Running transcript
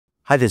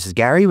Hi, this is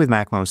Gary with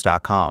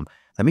MACMOST.com.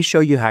 Let me show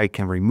you how you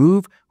can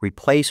remove,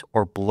 replace,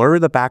 or blur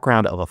the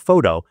background of a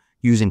photo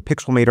using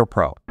Pixelmator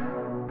Pro.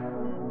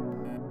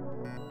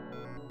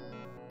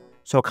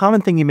 So a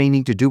common thing you may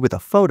need to do with a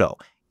photo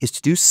is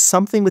to do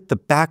something with the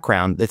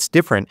background that's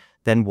different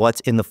than what's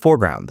in the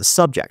foreground, the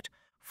subject.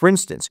 For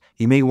instance,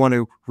 you may want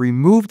to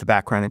remove the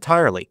background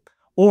entirely,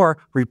 or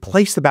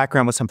replace the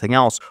background with something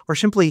else, or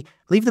simply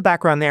leave the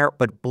background there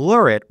but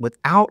blur it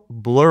without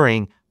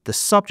blurring the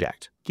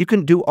subject. You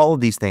can do all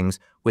of these things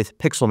with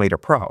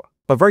Pixelmator Pro.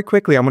 But very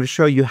quickly, I'm going to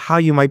show you how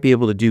you might be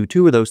able to do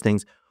two of those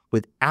things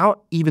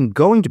without even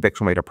going to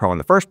Pixelmator Pro in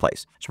the first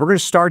place. So we're going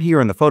to start here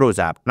in the Photos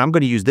app, and I'm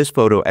going to use this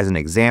photo as an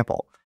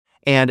example.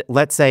 And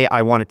let's say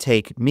I want to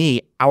take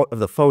me out of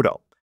the photo.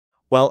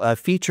 Well, a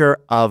feature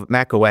of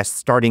macOS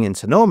starting in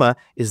Sonoma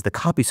is the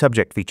copy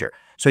subject feature.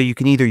 So you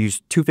can either use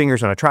two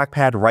fingers on a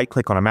trackpad, right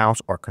click on a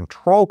mouse, or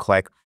control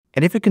click.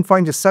 And if it can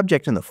find a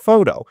subject in the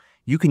photo,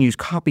 you can use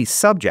copy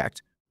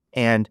subject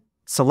and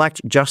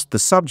select just the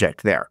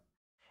subject there.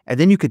 And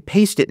then you could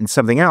paste it in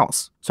something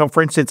else. So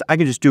for instance, I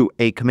can just do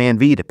a Command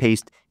V to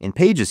paste in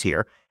Pages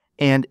here.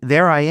 And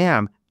there I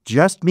am,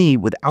 just me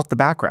without the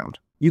background.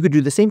 You could do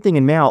the same thing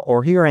in Mail,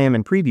 or here I am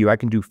in Preview. I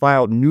can do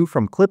File, New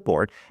from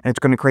Clipboard, and it's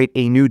going to create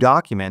a new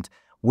document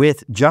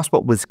with just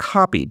what was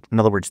copied. In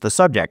other words, the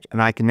subject.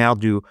 And I can now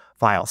do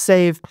File,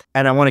 Save,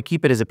 and I want to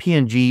keep it as a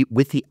PNG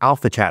with the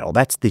alpha channel.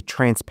 That's the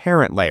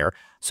transparent layer,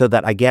 so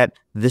that I get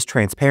this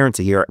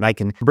transparency here, and I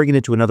can bring it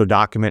into another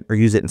document or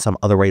use it in some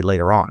other way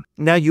later on.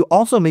 Now, you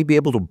also may be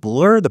able to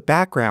blur the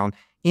background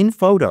in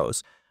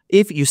photos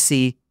if you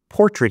see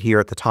Portrait here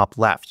at the top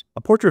left.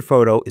 A portrait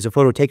photo is a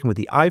photo taken with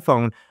the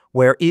iPhone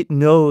where it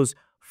knows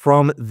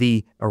from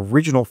the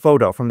original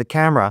photo, from the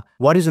camera,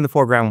 what is in the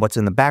foreground, what's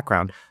in the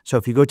background. So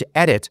if you go to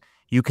Edit,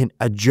 you can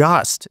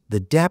adjust the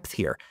depth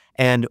here.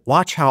 And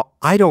watch how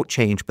I don't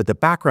change, but the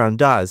background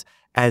does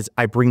as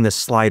I bring the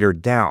slider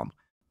down.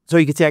 So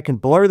you can see I can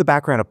blur the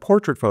background of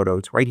portrait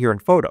photos right here in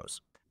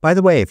Photos. By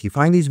the way, if you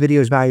find these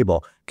videos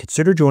valuable,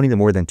 consider joining the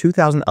more than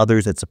 2,000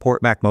 others that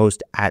support MACMOST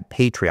at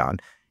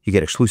Patreon. You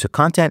get exclusive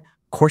content,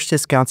 course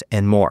discounts,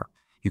 and more.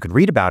 You can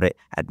read about it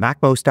at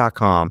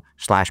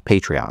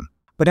macmost.com/Patreon.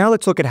 But now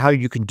let's look at how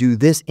you can do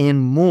this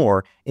and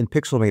more in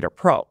Pixelmator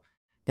Pro.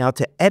 Now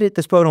to edit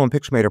this photo in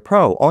Pixelmator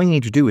Pro, all you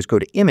need to do is go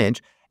to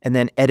Image and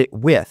then Edit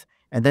With,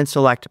 and then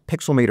select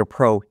Pixelmator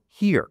Pro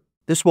here.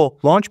 This will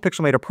launch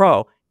Pixelmator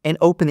Pro and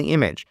open the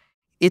image.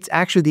 It's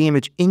actually the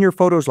image in your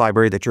Photos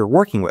library that you're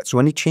working with. So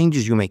any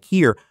changes you make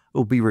here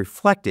will be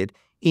reflected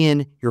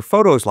in your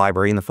Photos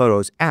library in the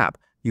Photos app.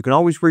 You can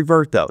always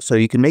revert those, so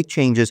you can make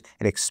changes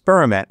and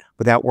experiment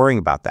without worrying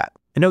about that.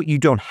 And note, you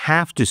don't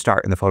have to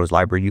start in the Photos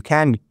library. You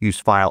can use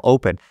File,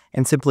 Open,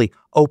 and simply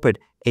open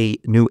a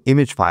new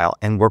image file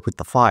and work with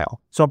the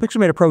file. So on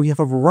Pixelmator Pro, you have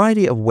a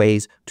variety of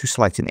ways to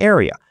select an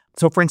area.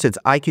 So for instance,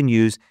 I can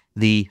use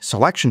the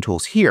selection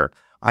tools here.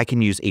 I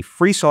can use a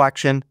free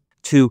selection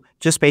to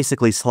just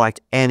basically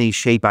select any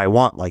shape I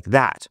want like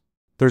that.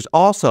 There's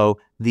also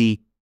the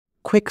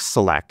quick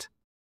select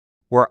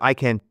where I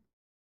can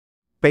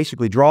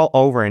basically draw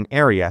over an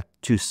area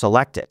to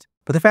select it.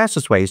 But the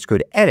fastest way is to go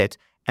to Edit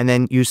and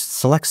then use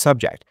Select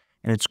Subject.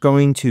 And it's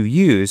going to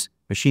use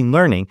machine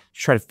learning to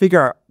try to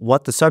figure out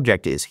what the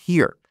subject is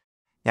here.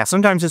 Now,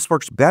 sometimes this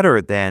works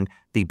better than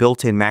the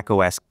built-in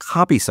macOS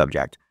copy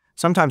subject.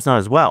 Sometimes not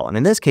as well. And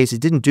in this case,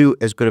 it didn't do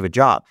as good of a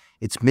job.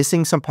 It's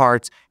missing some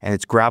parts and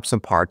it's grabbed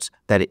some parts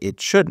that it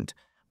shouldn't.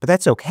 But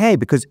that's okay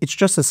because it's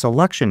just a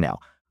selection now.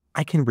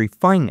 I can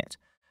refine it.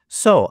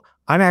 So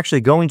I'm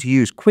actually going to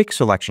use Quick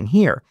Selection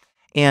here.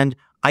 And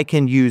I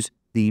can use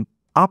the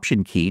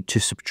Option key to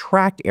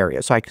subtract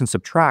areas. So I can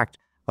subtract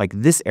like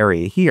this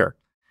area here.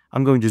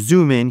 I'm going to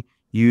zoom in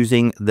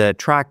using the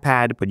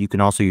trackpad, but you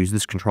can also use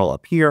this control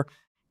up here.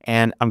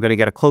 And I'm going to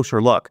get a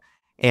closer look.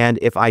 And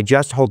if I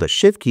just hold the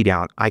Shift key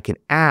down, I can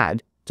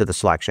add to the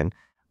selection.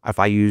 If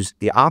I use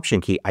the Option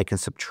key, I can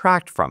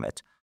subtract from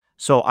it.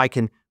 So I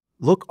can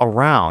look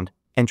around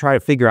and try to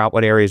figure out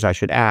what areas I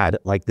should add,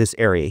 like this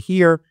area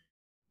here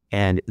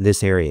and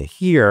this area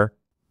here.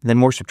 And then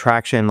more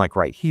subtraction like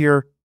right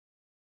here,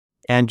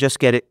 and just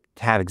get it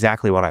to have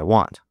exactly what I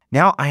want.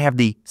 Now I have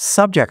the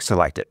subject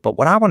selected, but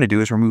what I want to do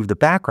is remove the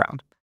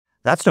background.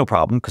 That's no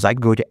problem because I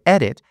can go to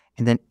Edit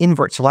and then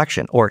Invert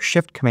Selection or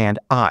Shift Command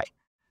I.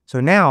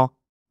 So now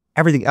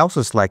everything else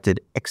is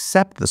selected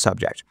except the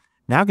subject.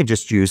 Now I can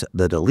just use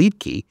the Delete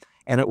key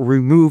and it will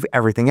remove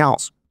everything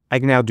else. I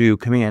can now do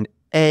Command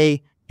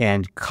A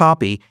and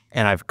copy,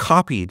 and I've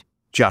copied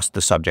just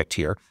the subject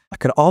here. I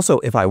could also,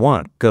 if I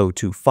want, go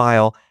to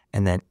File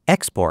and then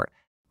Export.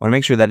 I want to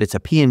make sure that it's a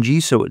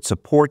PNG so it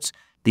supports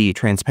the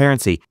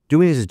transparency.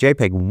 Doing this as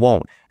JPEG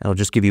won't, and it'll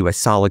just give you a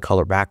solid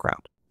color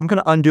background. I'm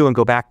going to undo and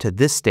go back to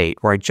this state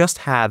where I just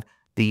have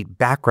the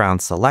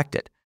background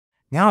selected.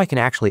 Now I can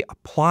actually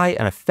apply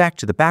an effect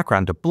to the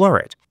background to blur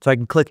it. So I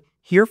can click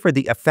here for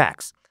the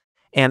effects,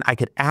 and I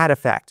could add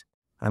effect.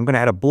 I'm going to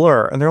add a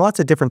blur, and there are lots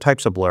of different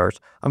types of blurs.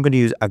 I'm going to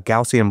use a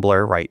Gaussian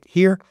blur right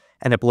here,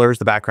 and it blurs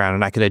the background,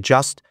 and I can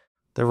adjust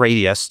the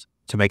radius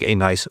to make a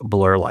nice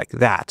blur like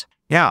that.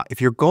 Now,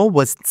 if your goal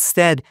was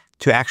instead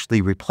to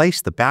actually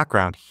replace the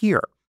background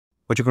here,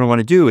 what you're going to want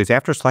to do is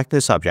after selecting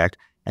the subject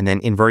and then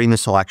inverting the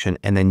selection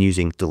and then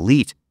using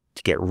delete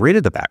to get rid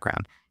of the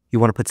background, you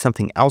want to put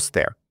something else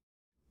there.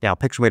 Now,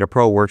 Pixelmator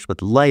Pro works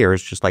with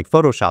layers just like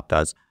Photoshop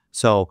does,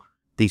 so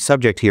the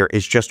subject here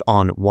is just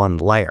on one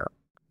layer.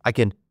 I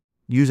can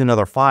use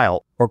another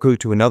file or go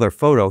to another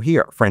photo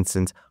here. For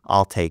instance,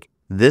 I'll take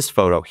this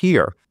photo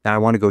here. Now I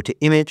want to go to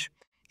Image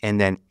and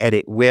then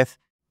Edit With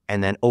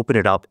and then open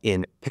it up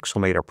in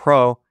Pixelmator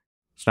Pro.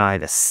 So now I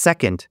have a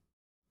second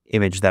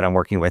image that I'm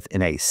working with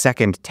in a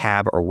second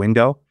tab or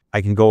window.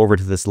 I can go over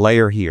to this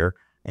layer here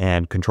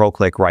and Control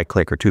click, right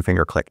click, or two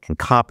finger click and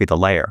copy the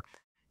layer.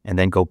 And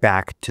then go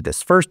back to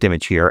this first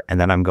image here and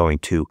then I'm going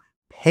to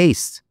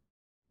paste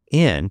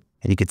in.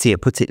 And you can see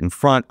it puts it in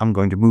front. I'm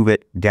going to move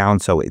it down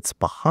so it's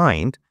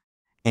behind.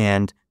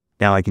 And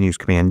now I can use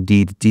Command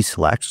D to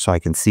deselect so I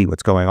can see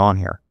what's going on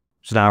here.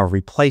 So now I've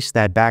replaced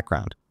that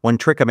background. One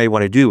trick I may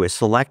want to do is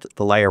select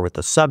the layer with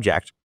the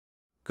subject,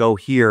 go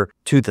here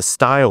to the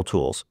Style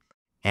tools,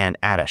 and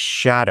add a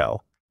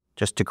shadow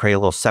just to create a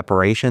little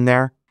separation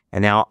there.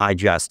 And now I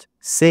just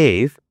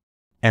save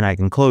and I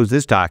can close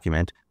this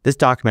document. This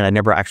document, I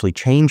never actually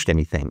changed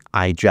anything.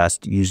 I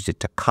just used it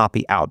to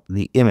copy out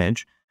the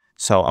image.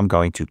 So I'm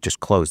going to just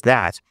close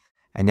that.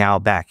 And now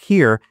back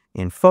here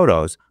in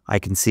Photos, I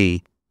can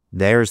see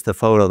there's the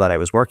photo that I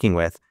was working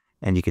with.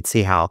 And you can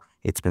see how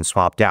it's been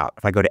swapped out.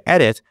 If I go to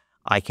Edit,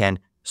 I can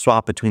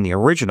swap between the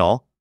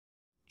original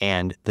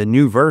and the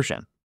new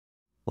version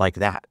like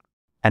that.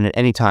 And at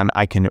any time,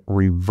 I can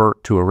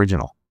revert to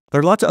original. There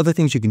are lots of other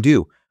things you can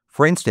do.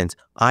 For instance,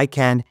 I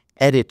can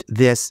edit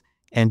this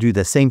and do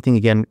the same thing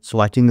again,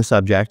 selecting the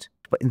subject.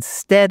 But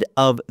instead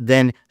of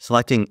then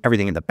selecting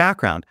everything in the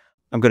background,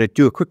 I'm going to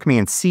do a quick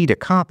Command C to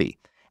copy.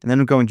 And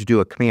then I'm going to do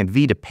a Command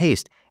V to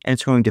paste. And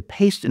it's going to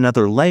paste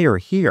another layer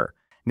here.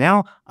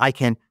 Now I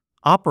can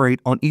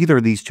operate on either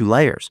of these two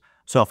layers.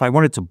 So if I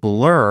wanted to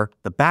blur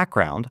the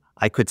background,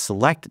 I could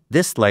select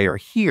this layer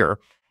here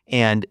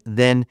and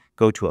then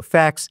go to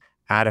Effects,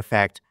 Add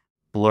Effect,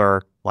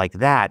 Blur, like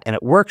that. And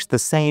it works the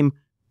same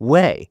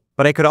way.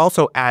 But I could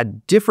also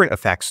add different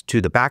effects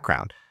to the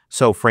background.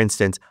 So for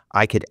instance,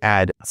 I could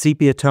add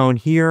sepia tone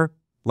here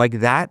like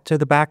that to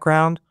the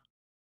background,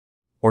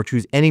 or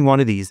choose any one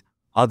of these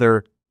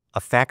other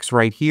effects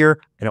right here,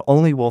 and it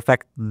only will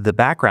affect the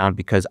background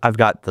because I've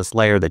got this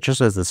layer that just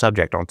has the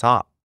subject on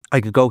top.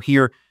 I could go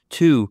here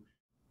to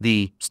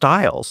the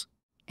styles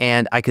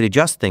and I could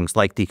adjust things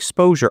like the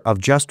exposure of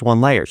just one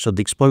layer, so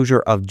the exposure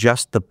of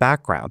just the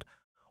background.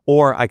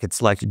 Or I could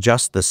select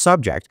just the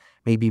subject,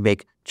 maybe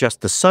make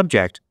just the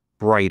subject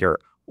brighter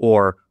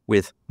or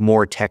with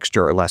more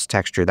texture or less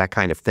texture, that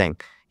kind of thing.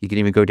 You can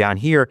even go down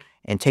here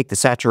and take the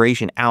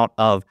saturation out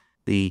of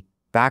the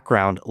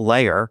background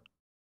layer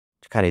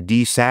to kind of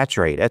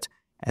desaturate it,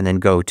 and then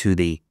go to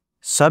the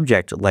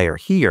subject layer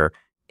here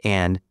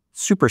and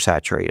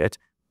supersaturate it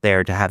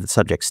there to have the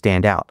subject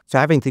stand out. So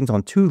having things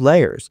on two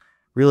layers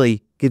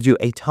really gives you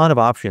a ton of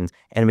options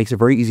and it makes it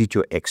very easy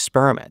to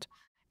experiment.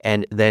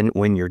 And then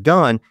when you're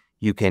done,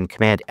 you can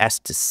Command S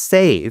to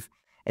save,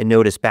 and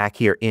notice back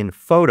here in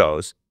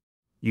Photos,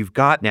 you've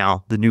got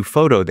now the new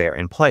photo there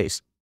in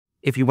place.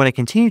 If you want to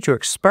continue to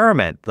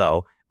experiment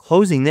though,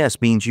 closing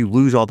this means you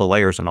lose all the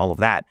layers and all of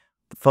that.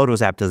 The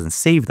Photos app doesn't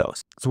save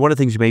those. So one of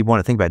the things you may want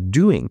to think about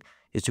doing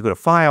is to go to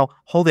File,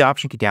 hold the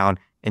Option key down,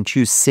 and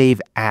choose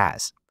Save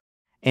As.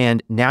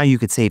 And now you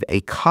could save a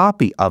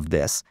copy of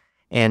this,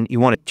 and you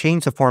want to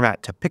change the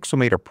format to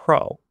Pixelmator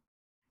Pro.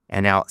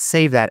 And now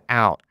save that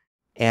out.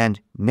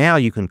 And now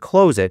you can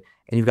close it,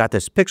 and you've got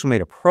this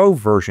Pixelmator Pro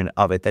version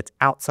of it that's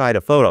outside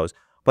of Photos.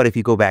 But if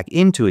you go back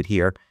into it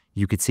here,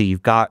 you can see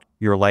you've got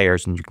your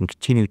layers and you can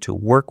continue to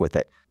work with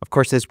it. Of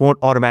course, this won't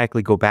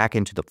automatically go back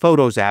into the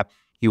Photos app.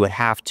 You would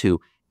have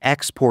to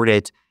export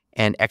it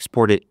and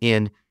export it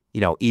in,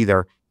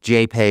 either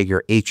JPEG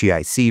or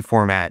HEIC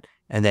format,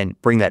 and then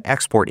bring that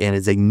export in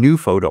as a new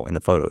photo in the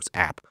Photos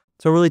app.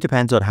 So it really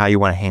depends on how you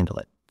want to handle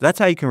it. That's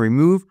how you can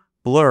remove,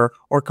 blur,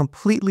 or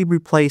completely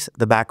replace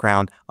the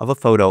background of a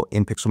photo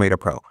in Pixelmator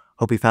Pro.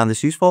 Hope you found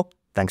this useful.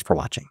 Thanks for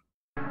watching.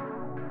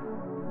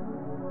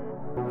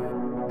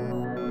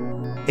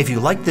 If you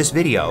liked this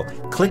video,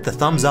 click the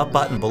thumbs up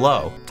button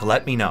below to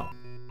let me know.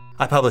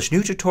 I publish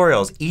new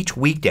tutorials each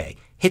weekday.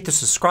 Hit the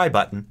subscribe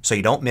button so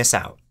you don't miss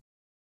out.